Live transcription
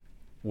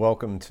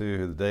Welcome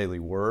to the Daily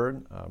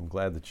Word. I'm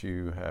glad that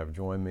you have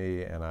joined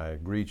me, and I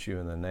greet you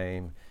in the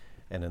name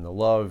and in the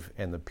love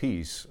and the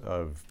peace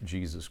of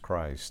Jesus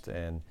Christ.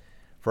 And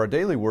for our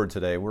Daily Word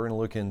today, we're going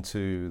to look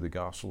into the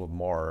Gospel of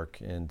Mark,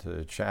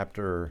 into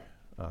chapter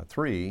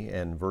 3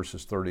 and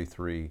verses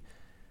 33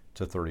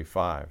 to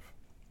 35.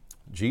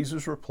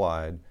 Jesus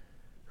replied,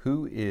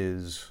 "Who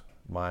is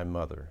my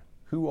mother?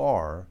 Who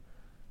are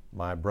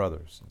my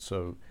brothers?" And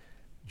so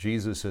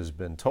Jesus has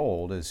been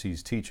told, as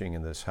he's teaching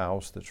in this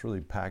house that's really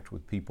packed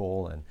with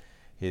people, and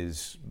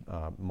his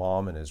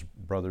mom and his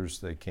brothers,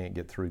 they can't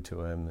get through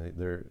to him.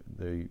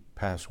 They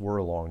pass word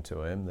along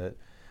to him that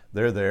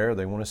they're there,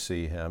 they want to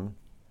see him.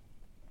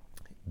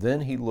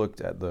 Then he looked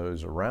at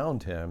those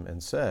around him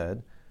and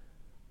said,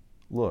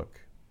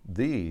 "Look,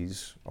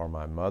 these are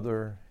my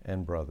mother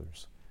and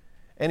brothers.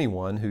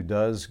 Anyone who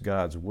does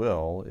God's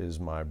will is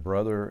my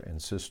brother and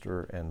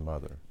sister and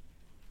mother."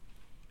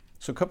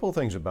 So a couple of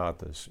things about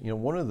this.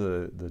 One of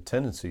the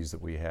tendencies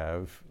that we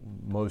have,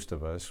 most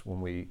of us, when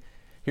we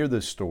hear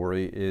this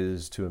story,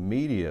 is to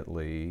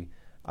immediately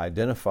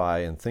identify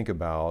and think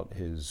about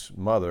his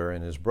mother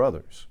and his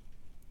brothers.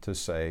 To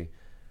say,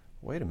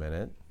 wait a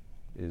minute,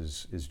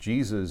 is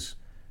Jesus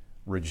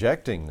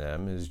rejecting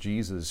them? Is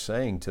Jesus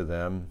saying to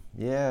them,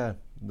 yeah,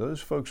 those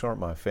folks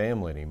aren't my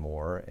family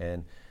anymore,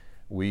 and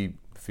we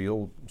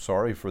feel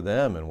sorry for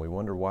them and we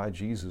wonder why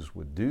Jesus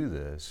would do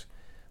this?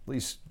 At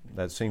least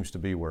that seems to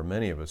be where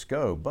many of us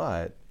go.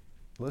 But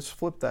let's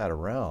flip that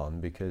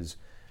around, because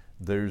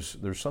there's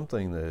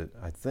something that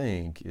I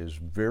think is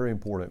very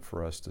important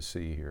for us to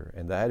see here,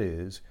 and that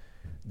is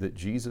that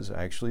Jesus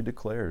actually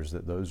declares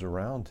that those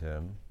around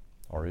him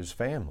are his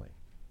family.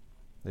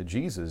 That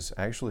Jesus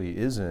actually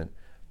isn't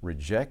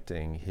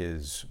rejecting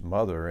his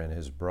mother and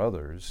his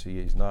brothers. He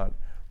is not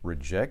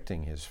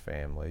rejecting his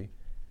family.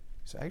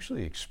 He's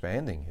actually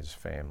expanding his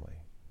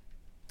family.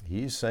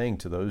 He is saying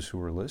to those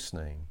who are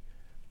listening,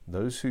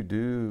 those who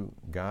do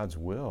God's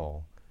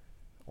will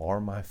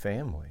are my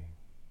family.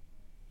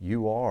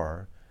 You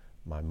are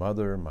my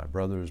mother, my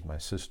brothers, my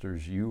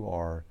sisters. You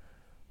are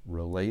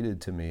related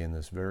to me in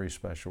this very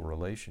special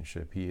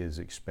relationship. He is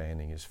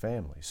expanding his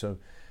family. So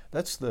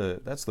that's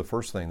the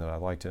first thing that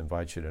I'd like to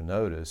invite you to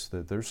notice,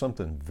 that there's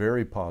something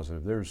very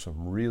positive. There's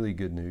some really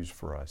good news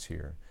for us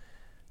here,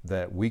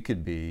 that we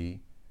could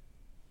be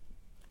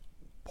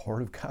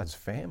part of God's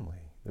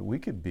family, that we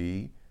could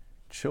be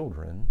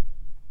children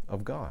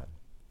of God.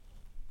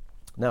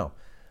 Now,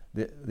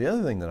 the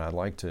other thing that I'd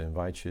like to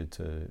invite you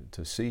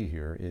to see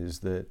here is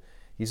that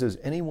he says,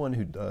 anyone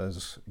who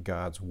does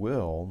God's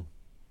will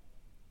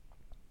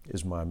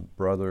is my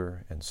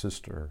brother and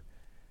sister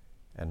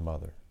and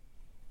mother.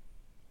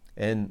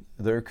 And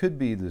there could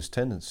be this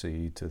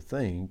tendency to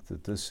think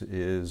that this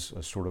is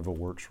a sort of a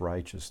works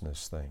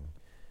righteousness thing,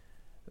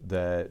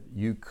 that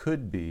you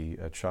could be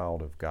a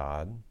child of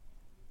God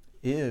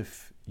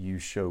if you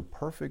show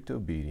perfect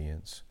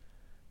obedience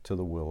to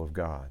the will of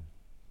God.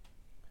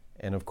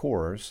 And of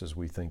course, as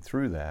we think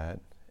through that,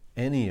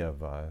 any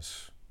of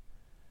us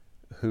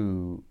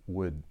who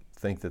would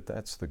think that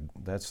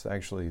that's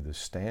actually the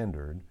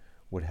standard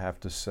would have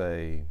to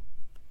say,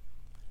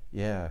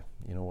 yeah,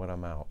 you know what,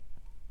 I'm out.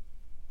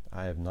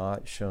 I have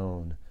not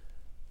shown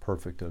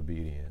perfect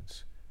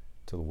obedience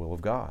to the will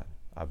of God.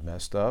 I've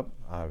messed up.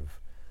 I've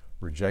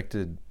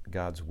rejected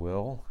God's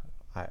will.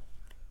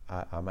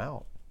 I'm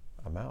out.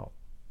 I'm out.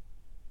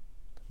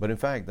 But in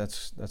fact,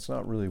 that's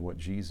not really what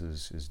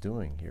Jesus is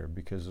doing here,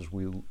 because as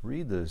we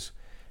read this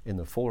in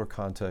the fuller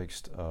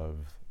context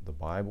of the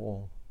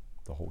Bible,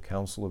 the whole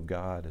counsel of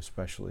God,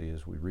 especially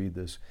as we read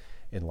this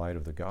in light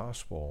of the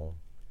gospel,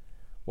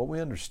 what we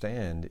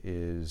understand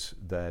is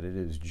that it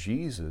is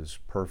Jesus'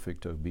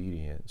 perfect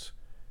obedience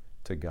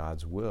to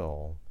God's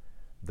will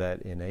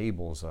that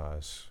enables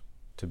us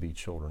to be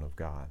children of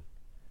God.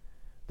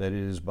 That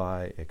it is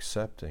by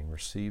accepting,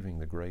 receiving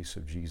the grace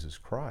of Jesus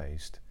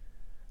Christ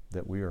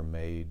that we are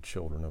made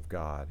children of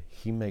God.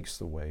 He makes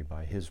the way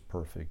by his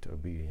perfect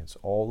obedience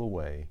all the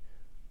way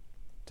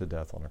to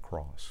death on a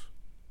cross.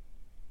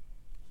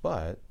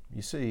 But,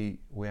 you see,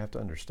 we have to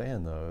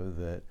understand, though,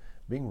 that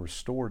being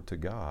restored to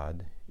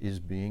God is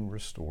being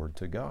restored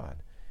to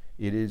God.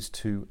 It is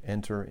to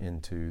enter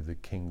into the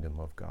kingdom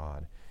of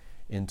God,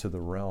 into the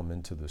realm,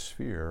 into the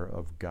sphere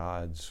of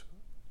God's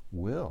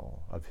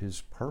will, of his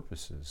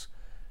purposes.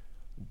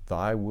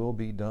 Thy will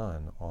be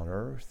done on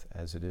earth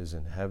as it is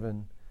in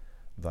heaven.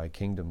 Thy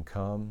kingdom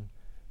come.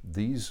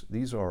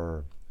 These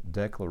are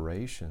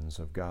declarations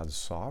of God's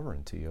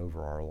sovereignty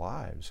over our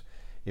lives.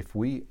 If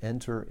we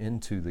enter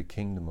into the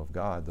kingdom of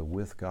God, the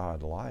with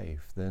God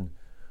life, then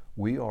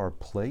we are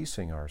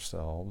placing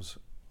ourselves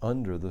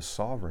under the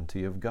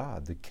sovereignty of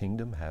God. The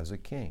kingdom has a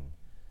king,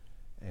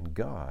 and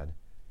God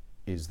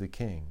is the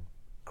king.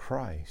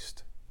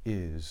 Christ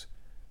is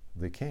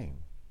the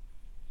king.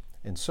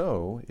 And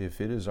so, if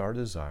it is our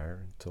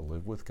desire to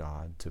live with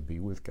God, to be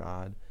with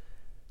God,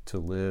 to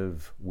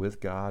live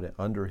with God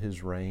under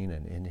his reign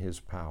and in his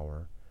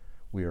power,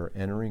 we are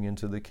entering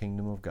into the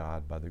kingdom of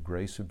God by the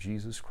grace of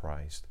Jesus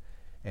Christ,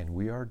 and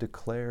we are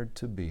declared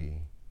to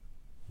be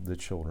the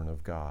children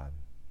of God.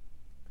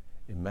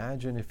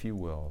 Imagine, if you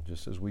will,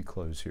 just as we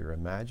close here,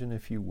 imagine,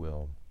 if you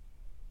will,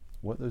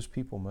 what those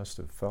people must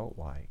have felt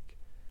like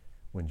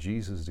when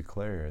Jesus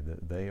declared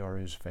that they are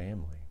his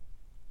family.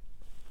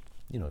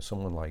 You know,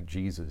 someone like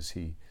Jesus,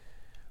 he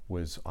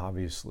was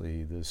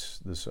obviously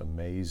this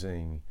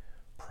amazing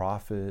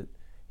prophet.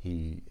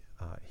 He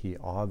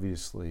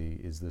obviously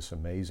is this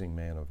amazing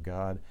man of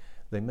God.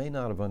 They may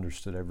not have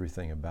understood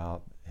everything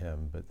about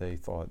him, but they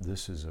thought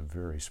this is a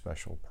very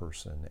special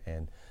person.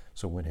 And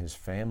so when his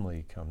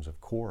family comes, of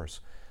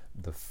course,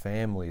 the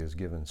family is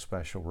given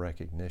special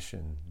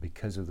recognition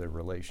because of their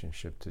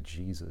relationship to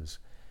Jesus.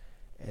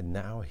 And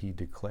now he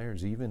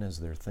declares, even as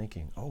they're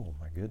thinking, oh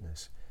my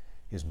goodness,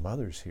 his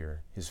mother's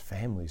here, his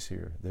family's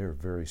here, they're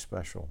very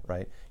special,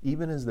 right?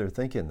 Even as they're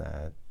thinking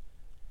that,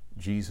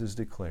 Jesus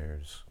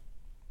declares,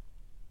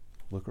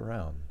 look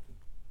around.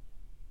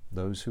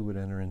 Those who would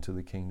enter into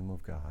the kingdom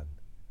of God,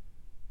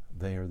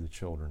 they are the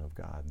children of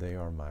God. They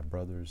are my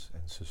brothers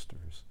and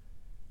sisters,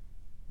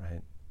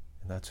 right?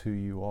 And that's who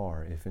you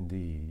are if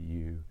indeed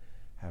you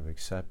have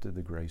accepted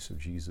the grace of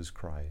Jesus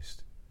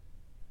Christ.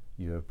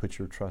 You have put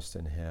your trust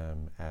in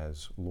him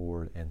as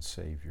Lord and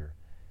Savior.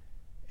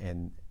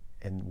 And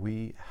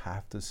we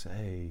have to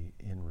say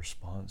in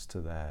response to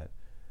that,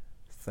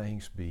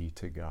 thanks be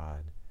to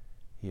God.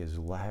 He has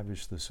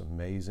lavished this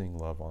amazing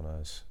love on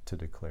us to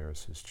declare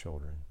us his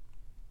children.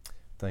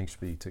 Thanks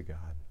be to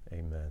God.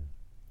 Amen.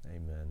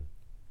 Amen.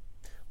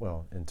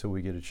 Well, until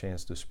we get a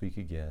chance to speak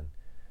again,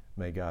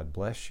 may God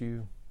bless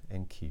you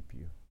and keep you.